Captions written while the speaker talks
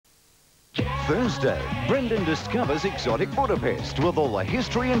Thursday, Brendan discovers exotic Budapest with all the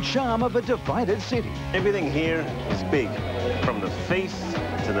history and charm of a divided city. Everything here is big, from the face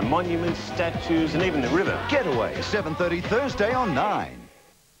to the monuments, statues, and even the river. Getaway, 7:30 Thursday on 9.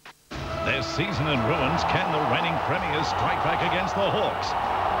 Their season in ruins. Can the reigning premiers strike back against the Hawks?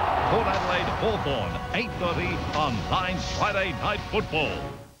 Port Adelaide Hawthorn, 8:30 on 9's Friday Night Football.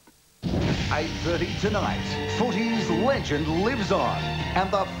 8:30 tonight, footy's legend lives on and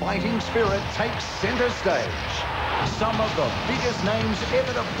the fighting spirit takes centre stage. Some of the biggest names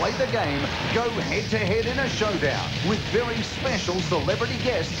ever to play the game go head-to-head in a showdown with very special celebrity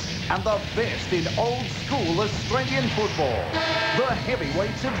guests and the best in old-school Australian football. The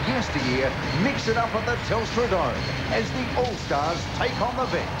heavyweights of yesteryear mix it up at the Telstra Dome as the All-Stars take on the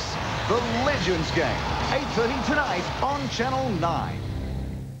Vex. The Legends Game, 8:30 tonight on Channel 9.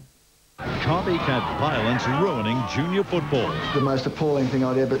 Copycat violence ruining junior football. The most appalling thing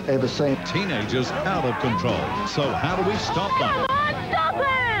I'd ever seen. Teenagers out of control. So how do we stop them? Come on, stop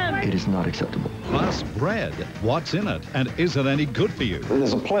him! It is not acceptable. Plus bread. What's in it? And is it any good for you?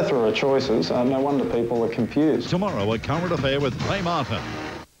 There's a plethora of choices. No wonder people are confused. Tomorrow, a current affair with Ray Martin.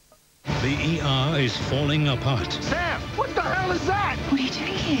 The ER is falling apart. Sam, what the hell is that? What are you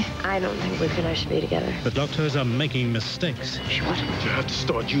doing here? I don't think Luke and I should be together. The doctors are making mistakes. What? You have to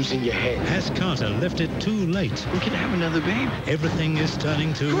start using your head. Has Carter left it too late? We can have another baby. Everything is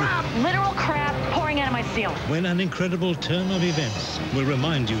turning to... Crap! Literal crap pouring out of my ceiling. When an incredible turn of events will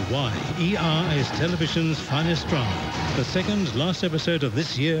remind you why ER is television's finest drama. The second last episode of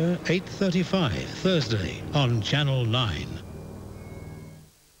this year, 8:35, Thursday, on Channel 9.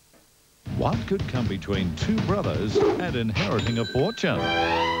 What could come between two brothers and inheriting a fortune? The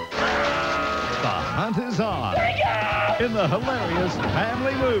hunt is on in the hilarious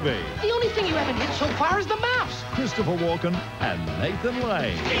family movie. The only thing you haven't hit so far is the mouse. Christopher Walken and Nathan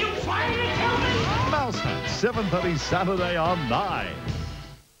Lane. Are you trying to kill me? Mouse Hunt, 7:30 Saturday on 9.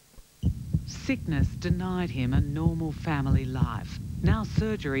 Sickness denied him a normal family life. Now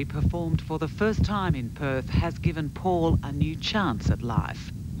surgery performed for the first time in Perth has given Paul a new chance at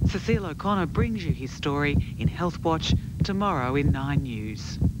life. Cecile O'Connor brings you his story in Health Watch tomorrow in 9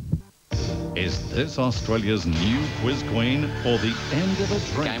 News. Is this Australia's new quiz queen or the end of a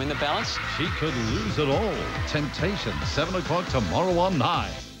dream? Game in the balance. She could lose it all. Temptation, 7 o'clock tomorrow on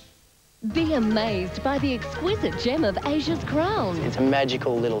 9. Be amazed by the exquisite gem of Asia's crown. It's a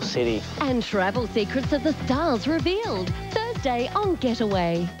magical little city. And travel secrets of the stars revealed. Thursday on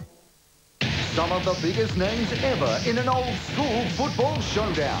Getaway. Some of the biggest names ever in an old-school football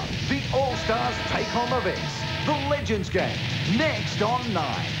showdown. The All-Stars take on the Vex. The Legends Game, next on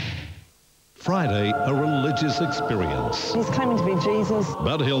 9. Friday, a religious experience. He's claiming to be Jesus.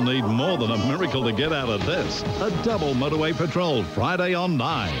 But he'll need more than a miracle to get out of this. A double motorway patrol, Friday on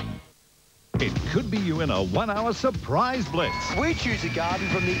 9. It could be you in a 1-hour surprise blitz. We choose a garden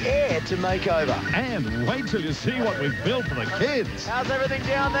from the air to make over. And wait till you see what we've built for the kids. How's everything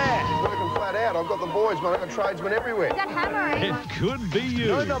down there? Working flat out. I've got the boys, but I've got tradesmen everywhere. Is that hammering? It could be you.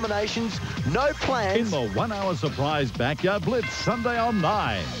 No nominations, no plans. In the 1-hour surprise backyard blitz, Sunday on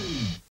 9.